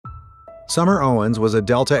Summer Owens was a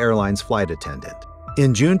Delta Airlines flight attendant.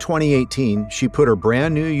 In June 2018, she put her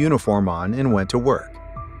brand new uniform on and went to work.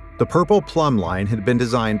 The purple plumb line had been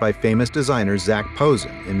designed by famous designer Zac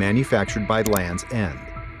Posen and manufactured by Land's End.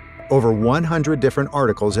 Over 100 different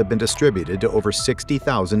articles have been distributed to over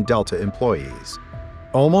 60,000 Delta employees.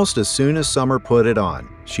 Almost as soon as Summer put it on,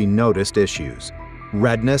 she noticed issues: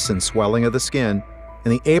 redness and swelling of the skin,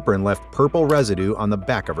 and the apron left purple residue on the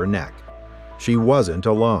back of her neck. She wasn't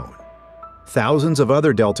alone. Thousands of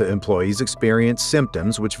other Delta employees experienced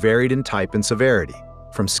symptoms which varied in type and severity,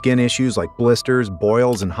 from skin issues like blisters,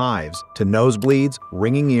 boils, and hives, to nosebleeds,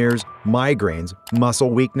 ringing ears, migraines, muscle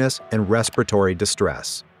weakness, and respiratory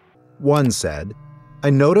distress. One said, "I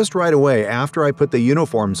noticed right away after I put the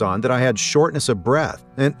uniforms on that I had shortness of breath,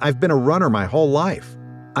 and I've been a runner my whole life.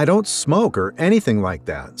 I don't smoke or anything like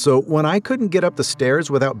that, so when I couldn't get up the stairs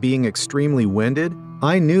without being extremely winded,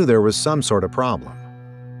 I knew there was some sort of problem."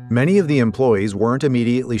 Many of the employees weren't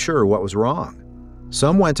immediately sure what was wrong.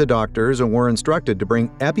 Some went to doctors and were instructed to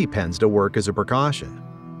bring EpiPens to work as a precaution.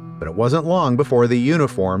 But it wasn't long before the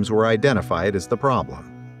uniforms were identified as the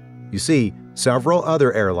problem. You see, several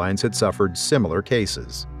other airlines had suffered similar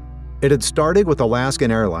cases. It had started with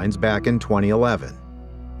Alaskan Airlines back in 2011.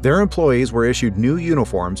 Their employees were issued new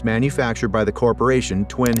uniforms manufactured by the corporation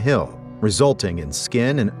Twin Hill, resulting in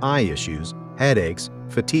skin and eye issues, headaches,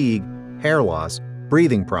 fatigue, hair loss,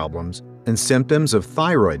 breathing problems, and symptoms of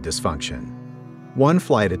thyroid dysfunction. One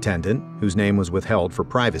flight attendant, whose name was withheld for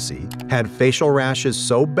privacy, had facial rashes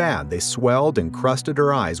so bad they swelled and crusted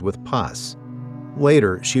her eyes with pus.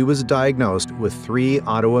 Later, she was diagnosed with 3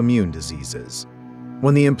 autoimmune diseases.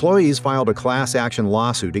 When the employees filed a class action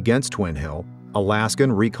lawsuit against Twin Hill,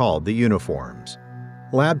 Alaskan recalled the uniforms.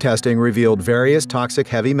 Lab testing revealed various toxic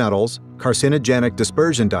heavy metals, carcinogenic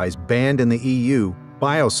dispersion dyes banned in the EU,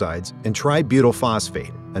 biocides, and tributyl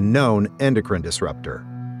phosphate, a known endocrine disruptor.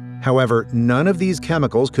 However, none of these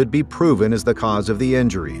chemicals could be proven as the cause of the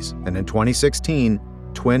injuries, and in 2016,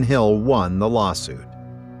 Twin Hill won the lawsuit.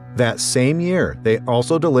 That same year, they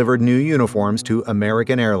also delivered new uniforms to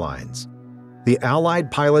American Airlines. The Allied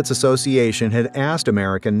Pilots Association had asked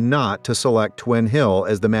American not to select Twin Hill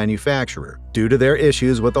as the manufacturer due to their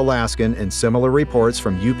issues with Alaskan and similar reports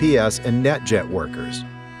from UPS and NetJet workers,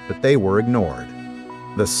 but they were ignored.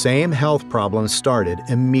 The same health problems started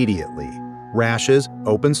immediately: rashes,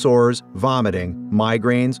 open sores, vomiting,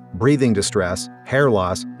 migraines, breathing distress, hair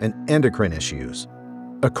loss, and endocrine issues.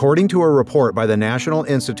 According to a report by the National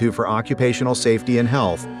Institute for Occupational Safety and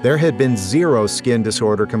Health, there had been 0 skin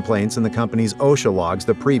disorder complaints in the company's OSHA logs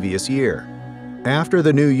the previous year. After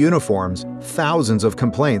the new uniforms, thousands of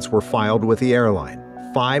complaints were filed with the airline,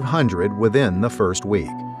 500 within the first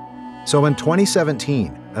week. So in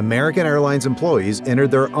 2017, American Airlines employees entered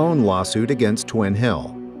their own lawsuit against Twin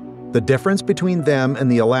Hill. The difference between them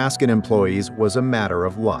and the Alaskan employees was a matter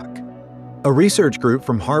of luck. A research group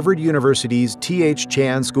from Harvard University's T.H.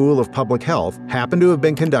 Chan School of Public Health happened to have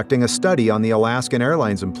been conducting a study on the Alaskan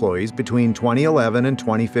Airlines employees between 2011 and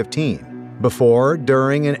 2015, before,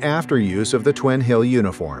 during, and after use of the Twin Hill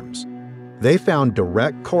uniforms. They found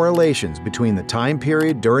direct correlations between the time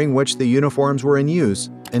period during which the uniforms were in use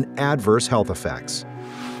and adverse health effects.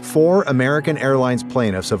 4 American Airlines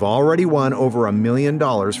plaintiffs have already won over $1 million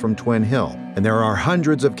from Twin Hill, and there are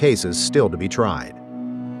hundreds of cases still to be tried.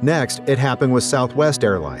 Next, it happened with Southwest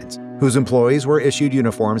Airlines, whose employees were issued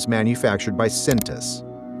uniforms manufactured by Cintas.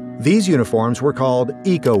 These uniforms were called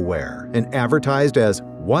EcoWear and advertised as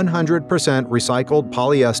 100% recycled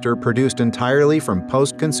polyester produced entirely from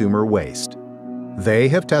post-consumer waste. They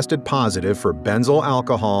have tested positive for benzyl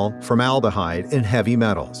alcohol, formaldehyde, and heavy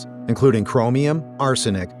metals, including chromium,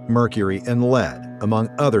 arsenic, mercury, and lead, among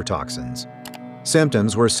other toxins.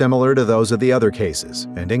 Symptoms were similar to those of the other cases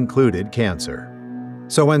and included cancer.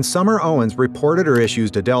 So when Summer Owens reported her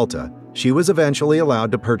issues to Delta, she was eventually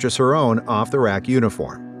allowed to purchase her own off-the-rack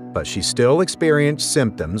uniform. But she still experienced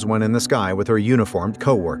symptoms when in the sky with her uniformed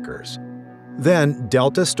co-workers. Then,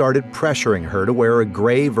 Delta started pressuring her to wear a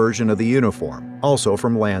gray version of the uniform, also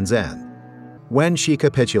from Land's End. When she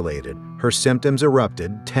capitulated, her symptoms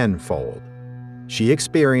erupted tenfold. She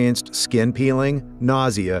experienced skin peeling,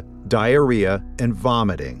 nausea, diarrhea, and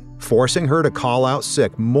vomiting, forcing her to call out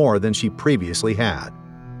sick more than she previously had.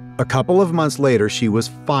 A couple of months later, she was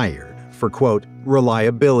fired for, quote,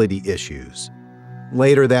 reliability issues.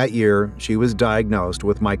 Later that year, she was diagnosed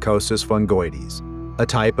with mycosis fungoides, a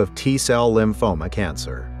type of T-cell lymphoma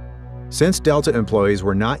cancer. Since Delta employees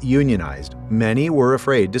were not unionized, many were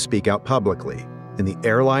afraid to speak out publicly, and the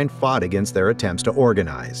airline fought against their attempts to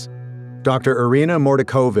organize. Dr. Irina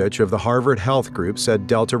Mordkovich of the Harvard Health Group said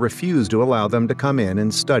Delta refused to allow them to come in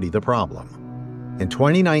and study the problem. In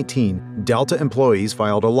 2019, Delta employees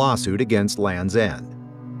filed a lawsuit against Land's End.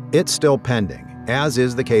 It's still pending, as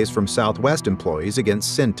is the case from Southwest employees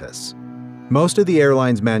against Cintas. Most of the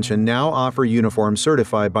airlines mentioned now offer uniforms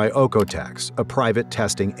certified by Okotex, a private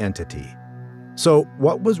testing entity. So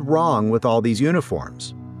what was wrong with all these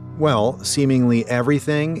uniforms? Well, seemingly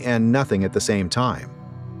everything and nothing at the same time.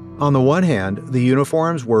 On the one hand, the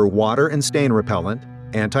uniforms were water and stain repellent,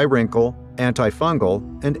 anti-wrinkle,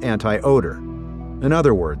 antifungal, and anti-odor. In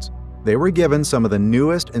other words, they were given some of the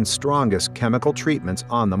newest and strongest chemical treatments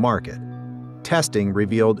on the market. Testing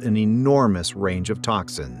revealed an enormous range of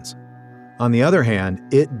toxins. On the other hand,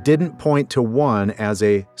 it didn't point to one as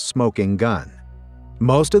a smoking gun.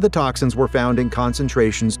 Most of the toxins were found in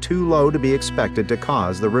concentrations too low to be expected to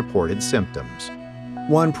cause the reported symptoms.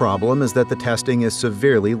 One problem is that the testing is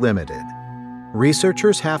severely limited.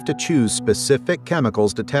 Researchers have to choose specific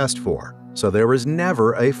chemicals to test for, so there was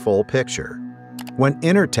never a full picture. When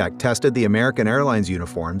Intertek tested the American Airlines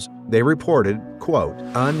uniforms, they reported, quote,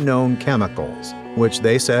 unknown chemicals, which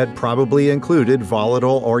they said probably included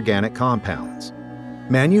volatile organic compounds.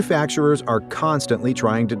 Manufacturers are constantly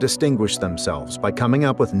trying to distinguish themselves by coming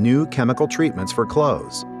up with new chemical treatments for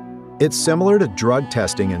clothes. It's similar to drug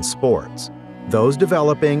testing in sports. Those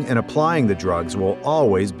developing and applying the drugs will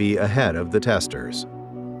always be ahead of the testers.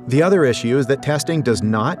 The other issue is that testing does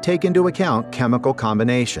not take into account chemical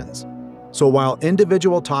combinations. So while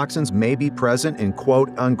individual toxins may be present in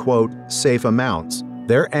quote-unquote safe amounts,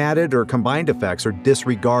 their added or combined effects are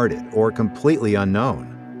disregarded or completely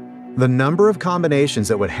unknown. The number of combinations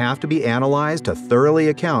that would have to be analyzed to thoroughly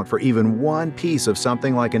account for even one piece of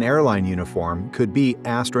something like an airline uniform could be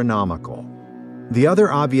astronomical. The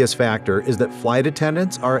other obvious factor is that flight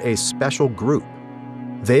attendants are a special group.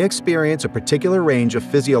 They experience a particular range of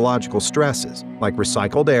physiological stresses, like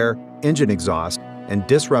recycled air, engine exhaust, and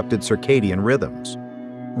disrupted circadian rhythms.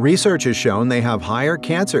 Research has shown they have higher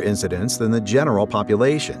cancer incidence than the general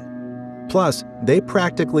population. Plus, they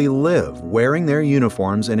practically live wearing their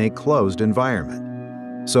uniforms in a closed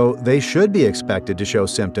environment. So they should be expected to show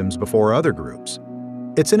symptoms before other groups.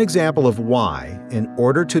 It's an example of why, in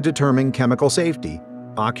order to determine chemical safety,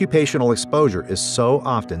 occupational exposure is so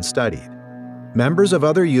often studied. Members of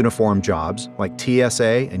other uniform jobs, like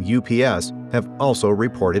TSA and UPS, have also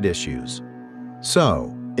reported issues.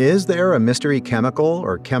 So, is there a mystery chemical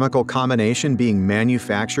or chemical combination being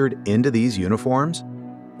manufactured into these uniforms?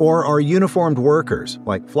 Or are uniformed workers,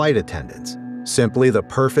 like flight attendants, simply the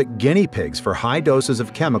perfect guinea pigs for high doses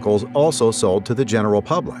of chemicals also sold to the general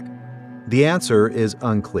public? The answer is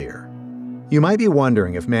unclear. You might be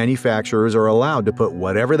wondering if manufacturers are allowed to put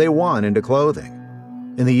whatever they want into clothing.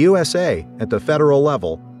 In the USA, at the federal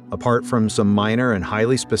level, apart from some minor and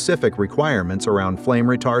highly specific requirements around flame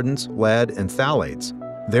retardants, lead, and phthalates,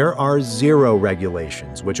 there are 0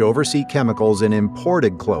 regulations which oversee chemicals in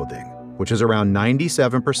imported clothing, which is around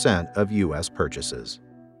 97% of U.S. purchases.